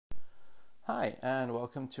Hi, and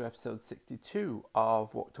welcome to episode 62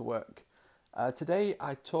 of Walk to Work. Today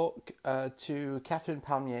I talk to Catherine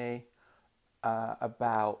Palmier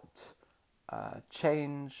about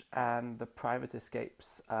change and the private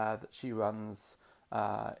escapes that she runs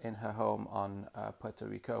in her home on Puerto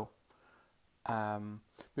Rico.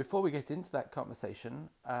 Before we get into that conversation,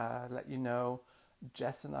 let you know,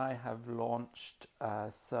 Jess and I have launched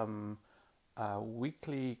some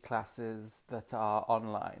weekly classes that are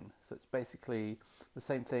online. So it's basically the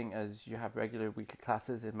same thing as you have regular weekly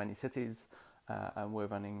classes in many cities, and we're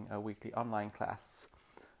running a weekly online class.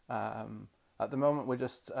 At the moment, we're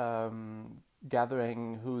just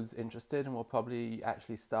gathering who's interested, and we'll probably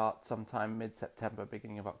actually start sometime mid-September,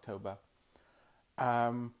 beginning of October.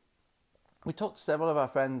 We talked to several of our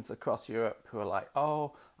friends across Europe who are like,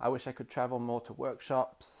 oh, I wish I could travel more to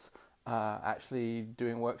workshops. Actually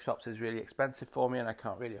doing workshops is really expensive for me and I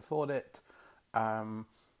can't really afford it.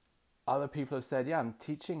 Other people have said, yeah, I'm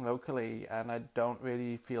teaching locally and I don't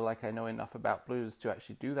really feel like I know enough about blues to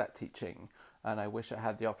actually do that teaching, and I wish I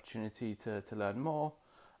had the opportunity to learn more.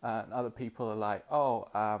 And other people are like,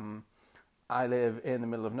 I live in the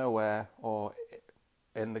middle of nowhere, or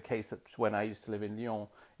in the case of when I used to live in Lyon,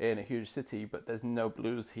 in a huge city, but there's no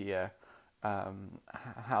blues here.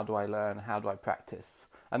 How do I learn? How do I practice?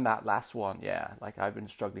 And that last one, like I've been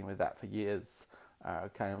struggling with that for years,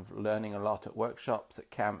 kind of learning a lot at workshops, at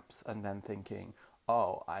camps, and then thinking,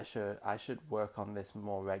 oh, I should work on this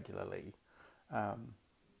more regularly.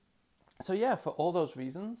 For all those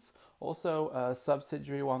reasons, also a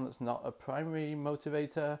subsidiary one that's not a primary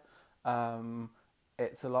motivator.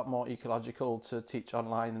 It's a lot more ecological to teach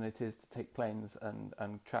online than it is to take planes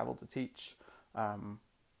and travel to teach.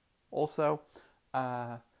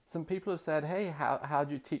 Some people have said, hey, how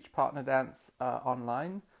do you teach partner dance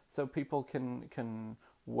online? So people can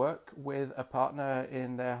work with a partner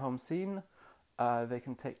in their home scene. They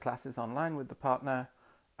can take classes online with the partner,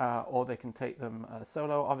 or they can take them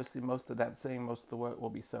solo. Obviously, most of the work will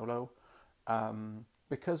be solo.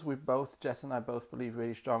 Because Jess and I both believe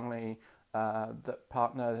really strongly that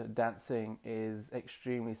partner dancing is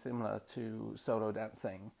extremely similar to solo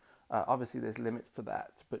dancing. Obviously, there's limits to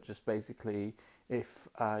that, but just basically, if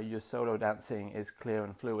your solo dancing is clear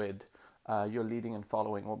and fluid, your leading and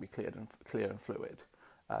following will be clear and fluid.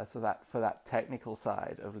 So that for that technical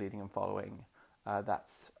side of leading and following,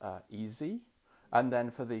 that's easy. And then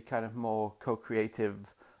for the kind of more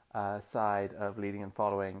co-creative side of leading and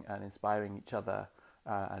following and inspiring each other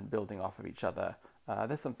and building off of each other,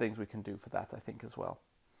 there's some things we can do for that, I think, as well.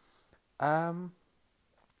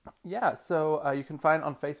 So you can find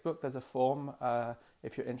on Facebook, there's a form.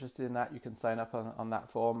 If you're interested in that, you can sign up on that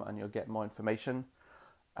form and you'll get more information.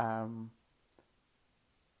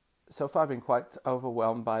 So far I've been quite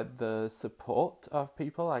overwhelmed by the support of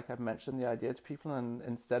people. Like I've mentioned the idea to people, and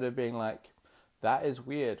instead of being like, that is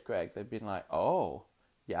weird, Greg, they've been like, oh,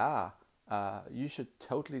 yeah, you should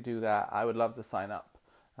totally do that. I would love to sign up.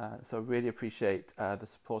 So really appreciate the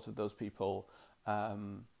support of those people,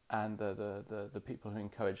 and the people who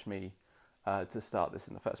encouraged me to start this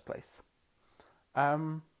in the first place.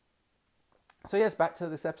 Back to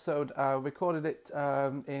this episode. Recorded it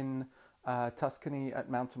in Tuscany at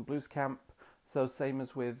Mountain Blues Camp. So same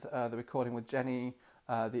as with the recording with Jenny,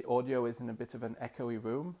 the audio is in a bit of an echoey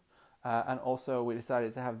room. And also we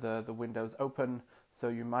decided to have the windows open, so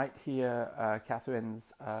you might hear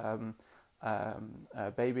Catherine's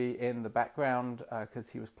baby in the background because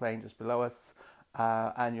he was playing just below us.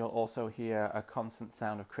 And you'll also hear a constant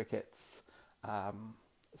sound of crickets.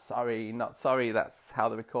 Sorry, not sorry, that's how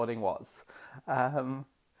the recording was.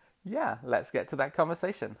 Let's get to that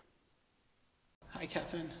conversation. Hi,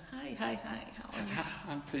 Catherine. Hi, how are you?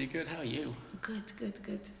 I'm pretty good, how are you? Good.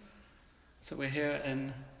 So we're here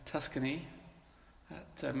in Tuscany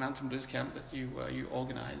at Mountain Blues Camp that you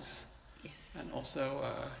organise. Yes. And also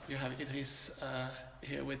you have Idris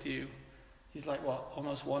here with you. He's like, what,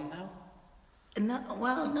 almost one now? Not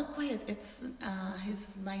quite. It's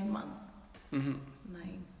his 9 month. Mm-hmm.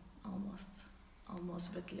 9,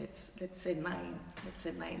 almost. But let's say 9. Let's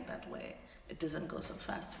say 9 that way. It doesn't go so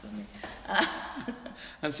fast for me.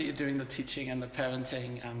 And so you're doing the teaching and the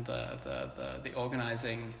parenting and the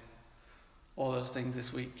organising, all those things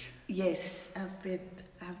this week. Yes, I've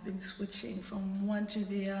been switching from one to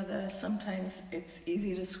the other. Sometimes it's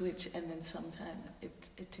easy to switch, and then sometimes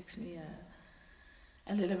it takes me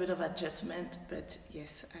a little bit of adjustment. But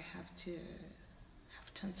yes, I have to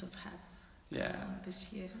have tons of hats.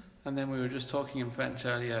 This year. And then we were just talking in French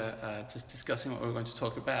earlier, just discussing what we were going to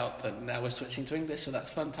talk about, and now we're switching to English, so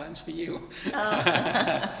that's fun times for you.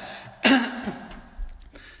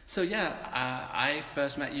 So yeah, I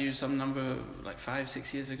first met you some number, like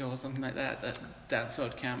 5-6 years ago or something like that, at Dance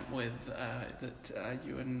World Camp with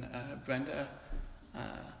you and Brenda.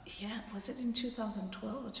 Yeah, was it in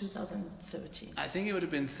 2012 or 2013? I think it would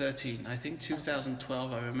have been 13. I think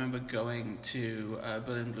 2012, I remember going to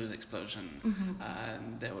Berlin Blues Explosion,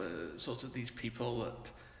 and there were sort of these people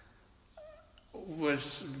that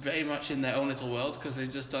was very much in their own little world because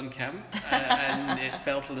they'd just done camp, and it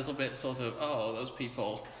felt a little bit sort of, oh, those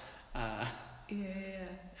people. Yeah.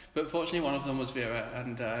 But fortunately, one of them was Vera,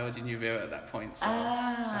 and I already knew Vera at that point, so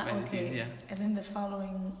that made it easier. And then the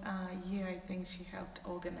following year, I think she helped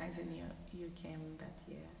organize, and you came that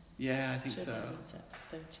year. Yeah, I think so.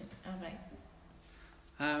 2013. All right.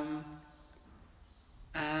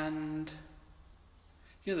 And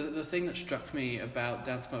yeah, the thing that struck me about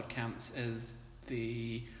Dance Mode camps is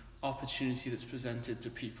the opportunity that's presented to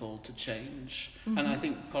people to change. And I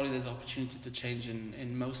think probably there's opportunity to change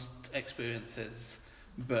in most experiences,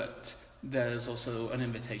 but there's also an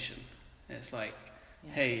invitation. It's like,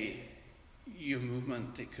 hey, your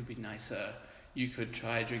movement, it could be nicer. You could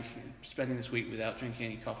try spending this week without drinking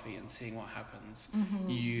any coffee and seeing what happens.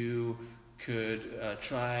 You could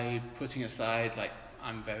try putting aside, like,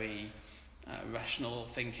 I'm very rational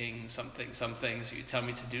thinking, something, so you tell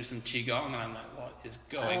me to do some Qigong, and I'm like, what is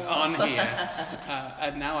going on here?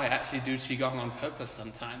 And now I actually do Qigong on purpose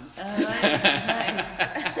sometimes. Nice.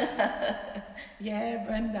 Yeah,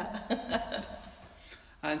 Brenda.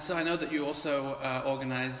 And so I know that you also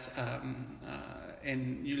organize,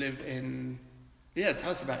 you live in, tell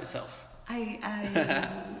us about yourself. I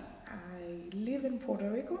live in Puerto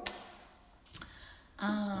Rico,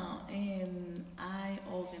 and I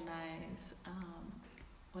organize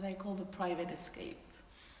what I call the private escape,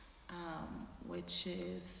 which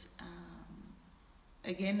is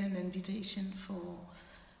again an invitation for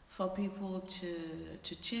people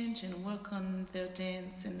to change and work on their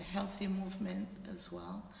dance and healthy movement as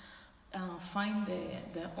well. Find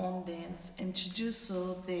their own dance, and to do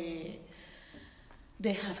so they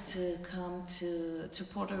have to come to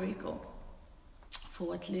Puerto Rico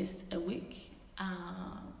for at least a week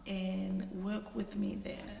and work with me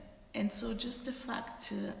there. And so just the fact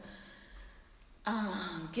to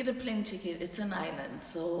get a plane ticket, it's an island,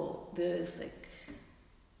 so there's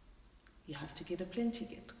you have to get a plane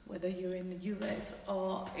ticket, whether you're in the US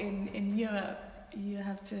or in Europe, you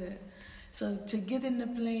have to, so to get in the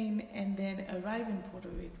plane and then arrive in Puerto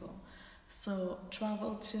Rico. So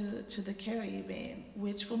travel to the Caribbean,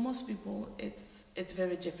 which for most people it's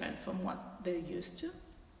very different from what they're used to.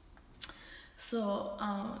 So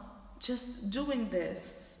just doing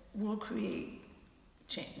this will create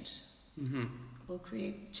change. Will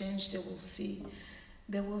create change. They will see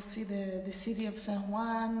the city of San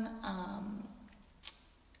Juan,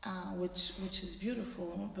 which is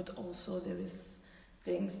beautiful, but also there is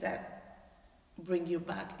things that bring you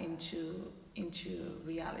back into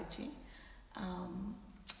reality.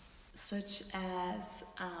 Such as,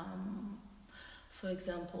 for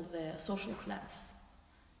example, the social class.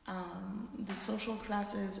 The social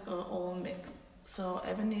classes are all mixed. So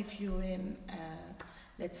even if you're in,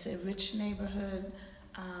 let's say, rich neighborhood,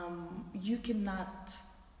 you cannot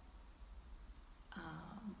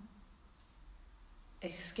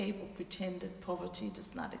escape or pretend that poverty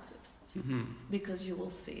does not exist, because you will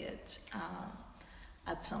see it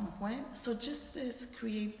at some point. So just this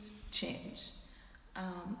creates change.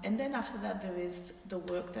 And then after that, there is the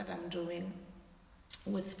work that I'm doing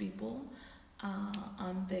with people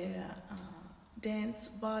on their dance,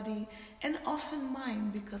 body, and often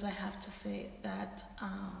mind, because I have to say that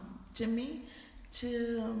to me,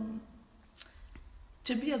 to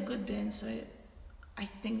be a good dancer, I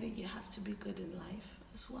think that you have to be good in life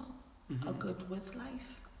as well, or good with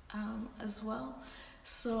life as well.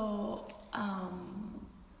 So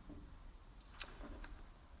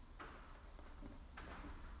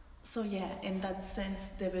yeah, in that sense,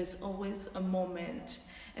 there is always a moment,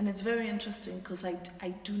 and it's very interesting because I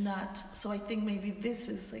do not. So I think maybe this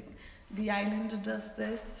is like the island does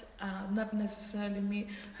this, not necessarily me,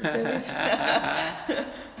 but there is,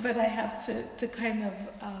 but I have to kind of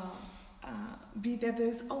be there.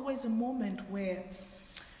 There's always a moment where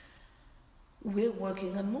we're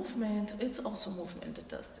working on movement. It's also movement that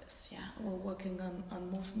does this. Yeah, we're working on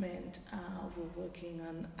movement. We're working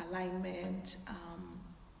on alignment.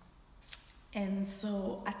 And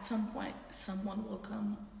so at some point, someone will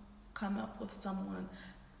come up with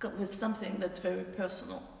something that's very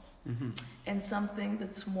personal, and something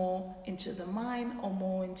that's more into the mind or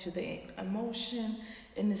more into the emotion.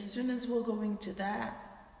 And as soon as we're going to that,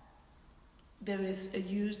 there is a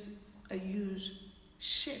huge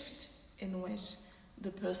shift in which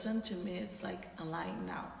the person to me is like aligned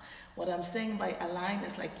now. What I'm saying by aligned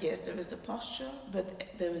is like, yes, there is the posture,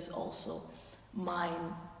 but there is also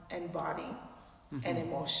mind and body and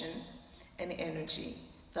emotion and energy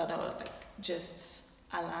that are like just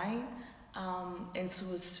aligned. And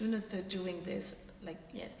so as soon as they're doing this, like,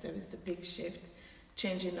 yes, there is the big shift,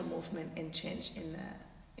 change in the movement and change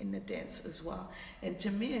in the dance as well. And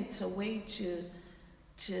to me, it's a way to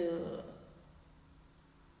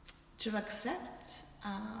accept.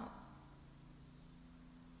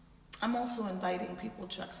 I'm also inviting people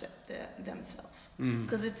to accept themselves,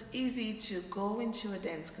 because it's easy to go into a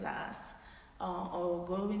dance class or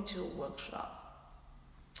go into a workshop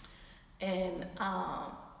and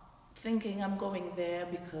thinking I'm going there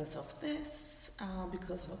because of this,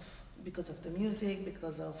 because of the music,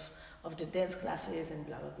 because of the dance classes and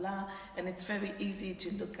blah blah blah. And it's very easy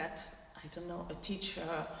to look at, I don't know, a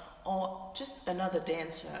teacher or just another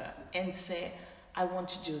dancer and say, I want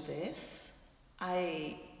to do this.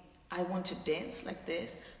 I want to dance like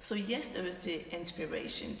this. So yes, there is the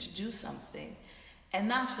inspiration to do something.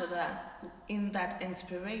 And after that, in that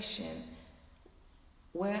inspiration,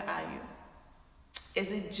 where are you?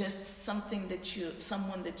 Is it just someone that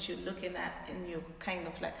you're looking at and you're kind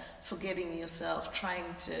of like forgetting yourself,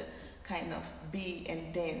 trying to kind of be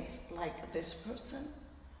and dance like this person?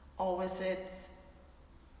 Or is it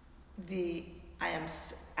I am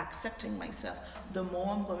accepting myself? The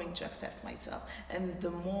more I'm going to accept myself, and the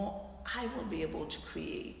more I will be able to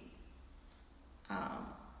create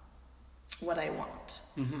what I want.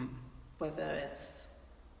 Whether it's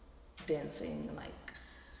dancing like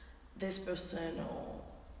this person, or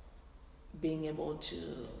being able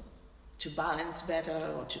to balance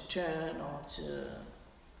better, or to turn, or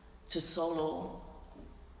to solo.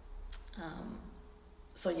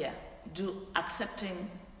 So yeah, accepting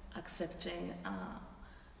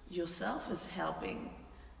yourself is helping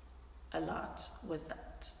a lot with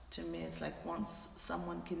that. To me, it's like once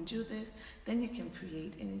someone can do this, then you can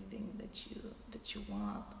create anything that you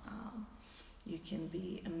want. You can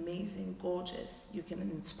be amazing, gorgeous. You can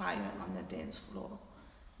inspire on the dance floor,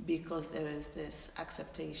 because there is this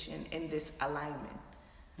acceptation and this alignment.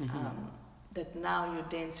 That now you're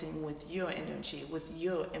dancing with your energy, with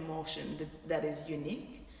your emotion that is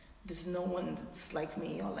unique. There's no one that's like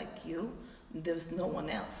me or like you. There's no one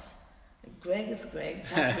else. Greg is Greg,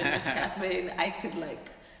 Catherine is Catherine. I could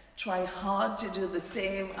like try hard to do the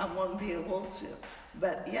same. I won't be able to.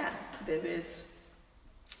 But yeah, there is.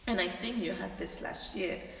 And I think you had this last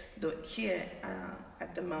year, here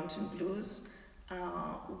at the Mountain Blues,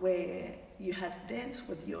 where you had dance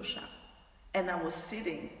with Yosha. And I was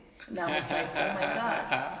sitting, and I was like, oh my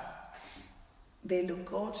God, they look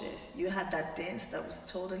gorgeous. You had that dance that was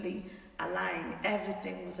totally aligned.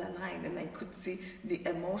 Everything was aligned, and I could see the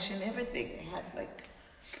emotion, everything. I had like,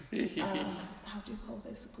 how do you call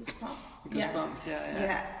this? Goosebumps? Goosebumps, yeah.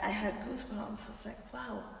 Yeah, I had goosebumps. I was like,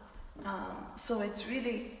 wow. So it's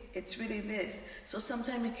really this. So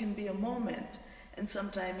sometimes it can be a moment, and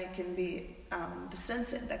sometimes it can be the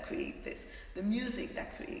sunset that create this, the music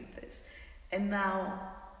that create this. And now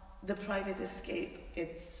the private escape,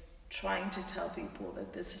 it's trying to tell people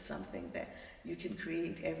that this is something that you can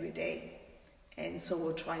create every day. And so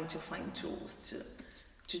we're trying to find tools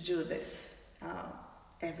to do this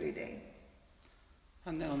every day.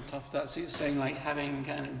 And then on top of that, so you're saying like having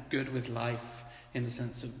kind of good with life in the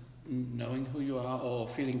sense of knowing who you are, or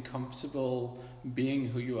feeling comfortable being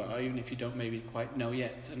who you are, even if you don't maybe quite know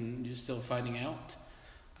yet and you're still finding out,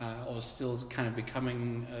 or still kind of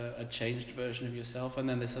becoming a changed version of yourself. And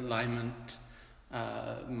then this alignment,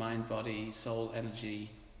 mind, body, soul, energy,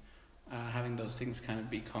 having those things kind of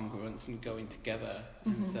be congruent and going together,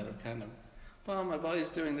 instead of kind of, well, my body's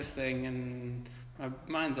doing this thing and my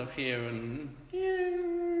mind's up here and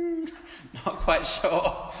not quite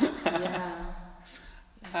sure.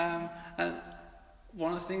 And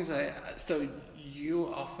one of the things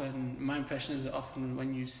my impression is that often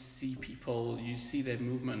when you see people, you see their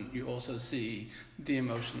movement, you also see the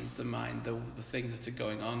emotions, the mind, the things that are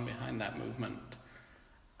going on behind that movement.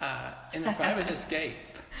 In a private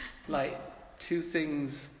escape, like two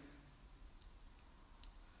things,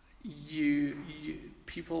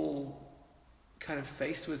 people kind of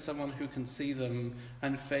faced with someone who can see them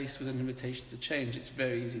and faced with an invitation to change, it's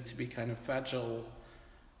very easy to be kind of fragile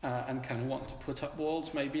and kind of want to put up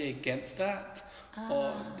walls maybe against that.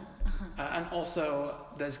 And also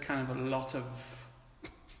there's kind of a lot of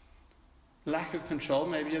lack of control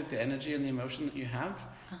maybe of the energy and the emotion that you have.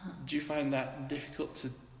 Do you find that difficult to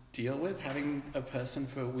deal with, having a person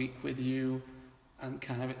for a week with you and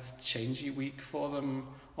kind of it's a changey week for them?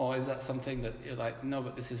 Or is that something that you're like, no,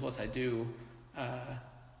 but this is what I do,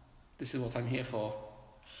 this is what I'm here for?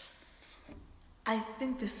 I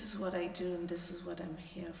think this is what I do and this is what I'm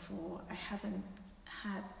here for. I haven't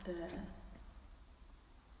had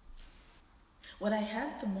I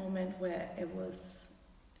had the moment where it was,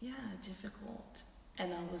 difficult,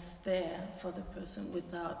 and I was there for the person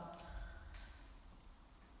without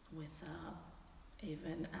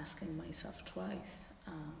even asking myself twice.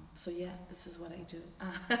 This is what I do.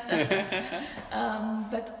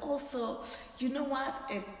 But also, you know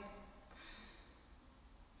what?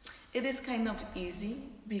 It is kind of easy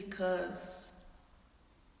because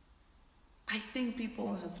I think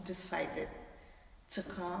people have decided to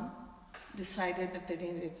come, decided that they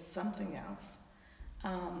needed something else.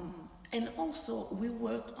 And also, we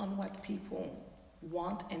worked on what people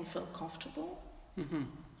want and feel comfortable. Mm-hmm.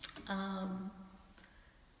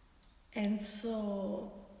 And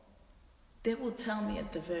so they will tell me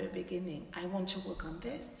at the very beginning, I want to work on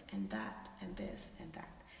this and that and this and that.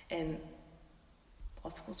 And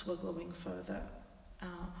of course, we're going further.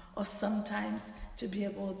 Or sometimes to be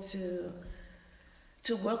able to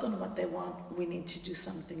work on what they want, we need to do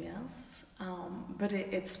something else. But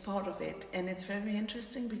it's part of it. And it's very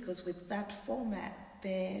interesting because with that format,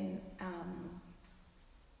 then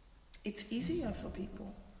it's easier for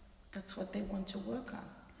people. That's what they want to work on.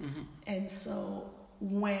 Mm-hmm. And so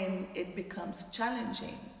when it becomes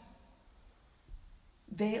challenging,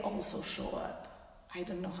 they also show up. I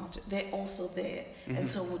don't know how to. They're also there, Mm-hmm. and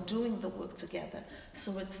so we're doing the work together.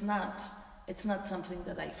 So it's not something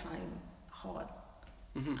that I find hard.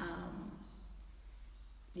 Mm-hmm.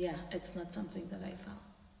 It's not something that I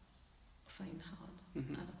find hard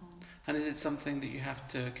Mm-hmm. at all. And is it something that you have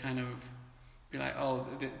to kind of be like, oh,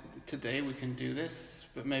 today we can do this,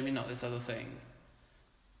 but maybe not this other thing?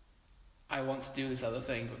 I want to do this other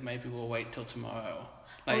thing, but maybe we'll wait till tomorrow.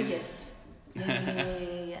 Yes.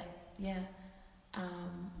 Yeah.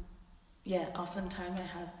 Oftentimes I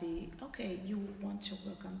have you want to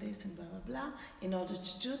work on this and blah, blah, blah. In order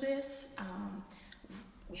to do this,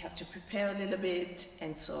 we have to prepare a little bit,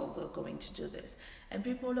 and so we're going to do this. And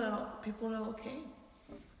people are okay.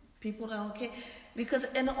 People are okay. Because,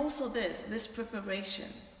 and also this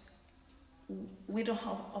preparation, we don't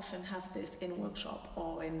often have this in workshop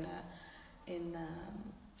or in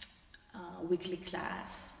weekly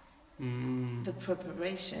class. The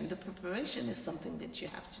preparation is something that you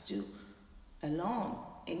have to do alone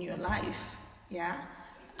in your life,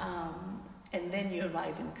 and then you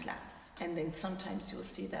arrive in class, and then sometimes you'll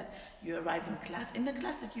see that you arrive in class, in the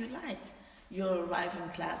class that you like. You'll arrive in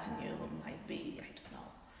class and you might be,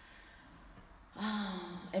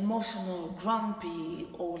 emotional, grumpy,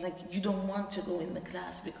 or like you don't want to go in the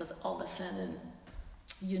class because all of a sudden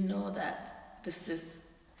you know that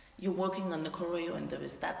you're working on the choreo and there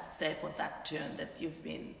is that step or that turn that you've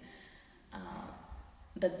been,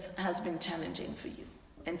 that has been challenging for you.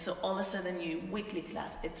 And so all of a sudden your weekly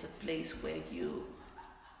class, it's a place where you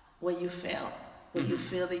fail, where you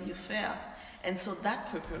feel that you fail. And so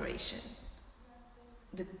that preparation,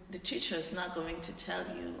 the teacher is not going to tell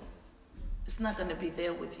you, it's not going to be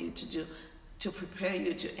there with you to prepare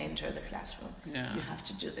you to enter the classroom. Yeah. You have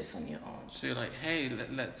to do this on your own. So you're like, hey,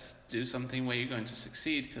 let's do something where you're going to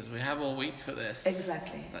succeed because we have all week for this.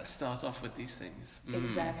 Exactly. Let's start off with these things.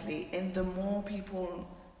 Exactly. And the more people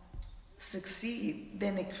succeed,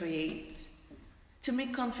 then it creates, to me,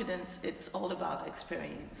 confidence, it's all about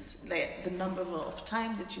experience, like the number of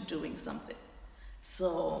time that you're doing something.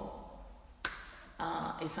 So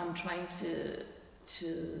if I'm trying to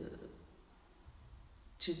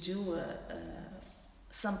do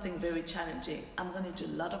something very challenging, I'm going to do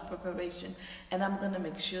a lot of preparation, and I'm going to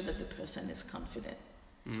make sure that the person is confident.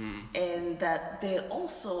 And that they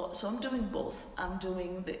also, so I'm doing both. I'm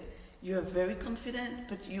doing you're very confident,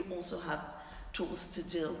 but you also have tools to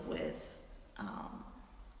deal with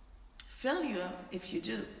failure if you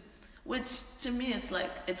do, which to me is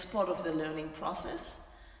like, it's part of the learning process.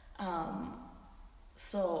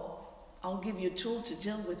 So I'll give you a tool to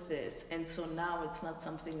deal with this, and so now it's not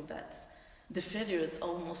something that's, the failure is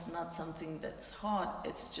almost not something that's hard,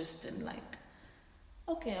 it's just in like,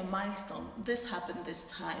 okay, a milestone, this happened this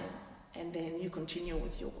time, and then you continue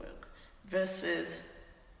with your work, versus,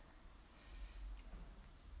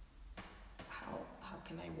 how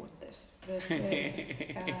can I word this, versus,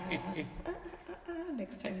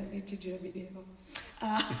 next time we need to do a video,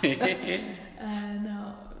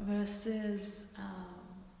 no, versus,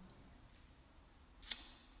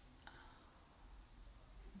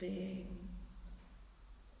 being,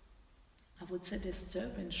 I would say,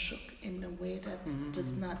 disturbed and shook in a way that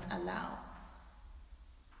does not allow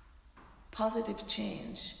positive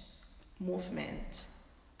change, movement,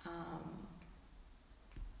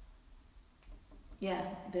 yeah,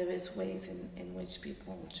 there is ways in which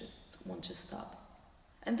people just want to stop.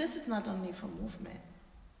 And this is not only for movement.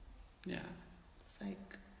 Yeah. It's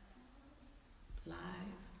like live.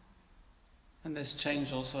 And there's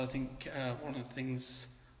change also. I think one of the things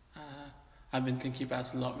I've been thinking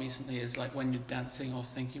about a lot recently is like when you're dancing or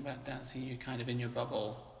thinking about dancing, you're kind of in your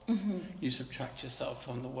bubble. Mm-hmm. You subtract yourself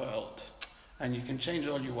from the world. And you can change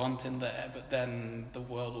all you want in there, but then the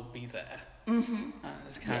world will be there. Mm-hmm. And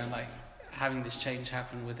it's kind of like having this change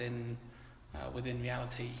happen within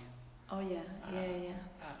reality. Oh yeah, yeah.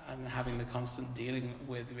 And having the constant dealing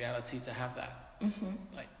with reality to have that,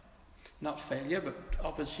 Mm-hmm. like, not failure, but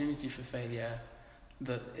opportunity for failure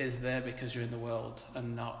that is there because you're in the world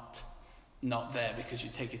and not there because you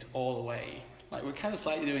take it all away. Like we're kind of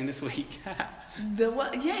slightly doing this week.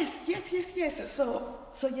 Yes.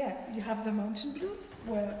 So yeah, you have the mountain blues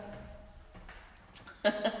where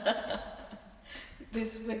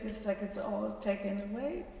this week it's like it's all taken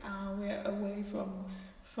away. We're away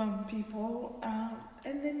from people,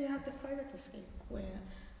 and then you have the private escape where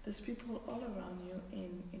there's people all around you,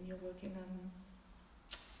 and you're working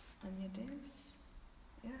on your dance.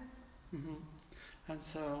 Yeah. Mm-hmm. And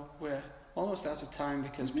so we're almost out of time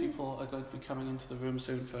because people are going to be coming into the room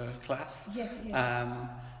soon for class. Yes.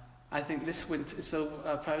 I think this winter, so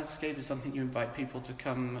Private Escape is something you invite people to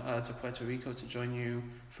come to Puerto Rico to join you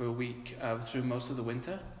for a week through most of the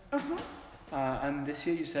winter. Uh-huh. And this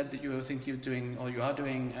year you said that you were thinking of doing, or you are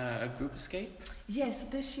doing a group escape? Yes,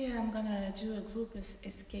 this year I'm going to do a group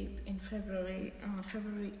escape in February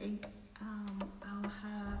 8th. I'll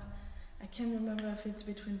have, I can't remember if it's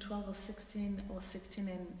between 12 or 16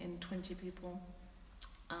 and 20 people.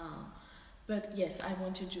 But yes, I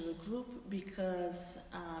want to do a group because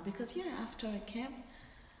after a camp,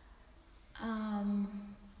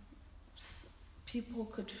 people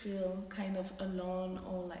could feel kind of alone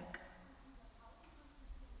or like,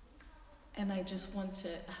 and I just want to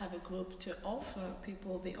have a group to offer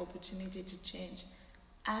people the opportunity to change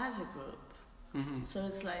as a group. Mm-hmm. So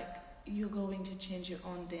it's like you're going to change your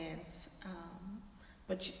own dance,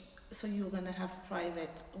 so you're going to have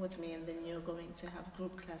private with me, and then you're going to have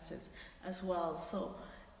group classes as well. So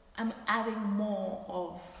I'm adding more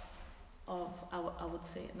of I would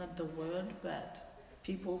say not the word, but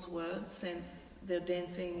people's words, since they're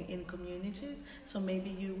dancing in communities. So maybe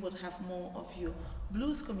you would have more of your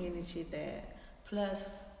blues community there,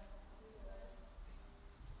 plus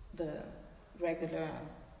the regular,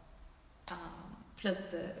 plus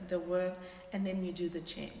the word, and then you do the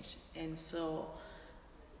change. And so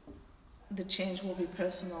the change will be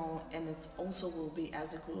personal, and it also will be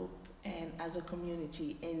as a group and as a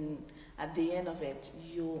community. And at the end of it,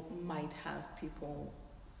 you might have people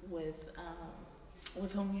with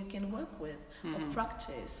whom you can work with or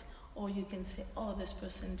practice, or you can say, oh, this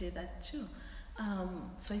person did that too.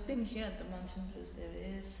 So I think here at the Mountain Blues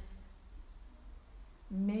there is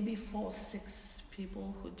maybe 4 or 6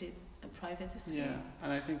 people who did a private escape. Yeah,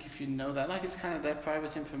 and I think if you know that, like it's kind of their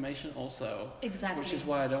private information also. Exactly. Which is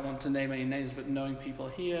why I don't want to name any names, but knowing people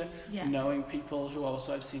here, knowing people who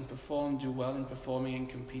also I've seen perform, do well in performing and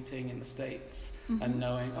competing in the States, and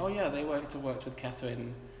knowing, oh yeah, they worked with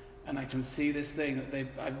Catherine, and I can see this thing that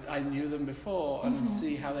I knew them before, and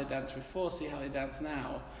see how they danced before, see how they dance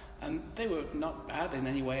now. And they were not bad in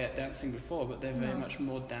any way at dancing before, but they're very much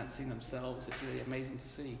more dancing themselves. It's really amazing to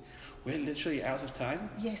see. We're literally out of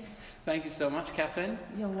time. Yes. Thank you so much, Catherine.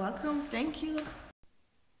 You're welcome. Thank you.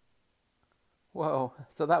 Whoa,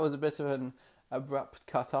 so that was a bit of an abrupt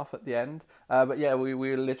cut off at the end. But yeah, we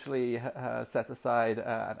literally set aside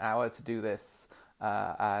an hour to do this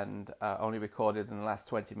and only recorded in the last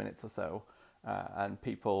 20 minutes or so. And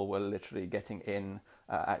people were literally getting in.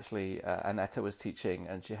 Actually, Annetta was teaching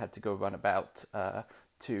and she had to go run about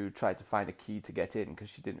to try to find a key to get in because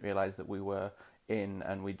she didn't realize that we were in,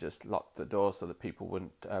 and we just locked the door so that people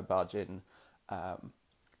wouldn't barge in.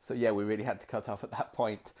 So yeah, we really had to cut off at that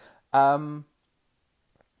point.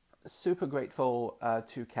 Super grateful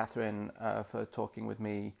to Catherine for talking with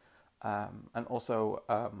me, and also,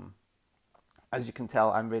 as you can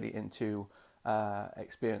tell, I'm really into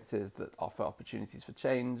experiences that offer opportunities for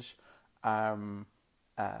change.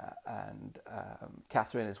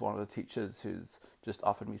 Catherine is one of the teachers who's just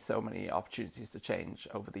offered me so many opportunities to change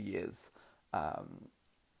over the years.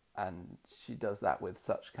 And she does that with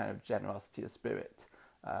such kind of generosity of spirit.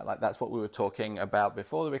 Like that's what we were talking about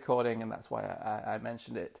before the recording, and that's why I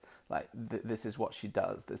mentioned it. Like this is what she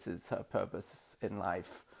does. This is her purpose in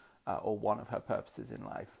life, or one of her purposes in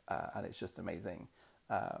life, and it's just amazing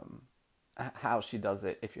how she does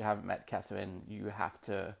it. If you haven't met Catherine, you have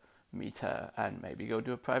to meet her and maybe go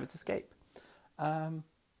do a private escape.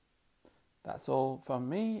 that's all from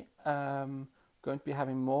me. Going to be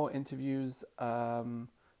having more interviews,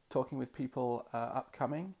 talking with people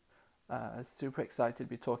upcoming. Super excited to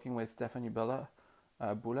be talking with Stephanie Buller.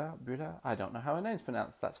 Buller, I don't know how her name's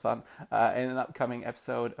pronounced, that's fun, in an upcoming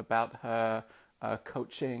episode about her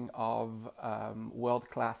coaching of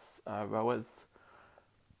world-class rowers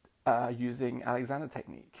using Alexander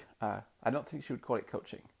technique. I don't think she would call it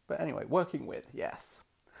coaching, but anyway, working with, yes.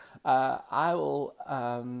 I will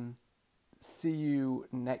see you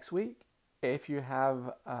next week. If you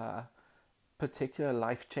have particular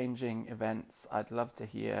life-changing events, I'd love to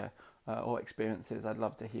hear, or experiences, I'd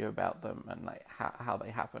love to hear about them and like how they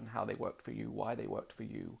happened, how they worked for you, why they worked for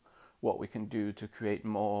you, what we can do to create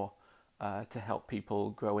more to help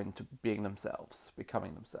people grow into being themselves,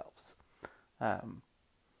 becoming themselves.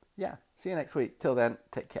 Yeah, see you next week. Till then,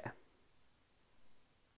 take care.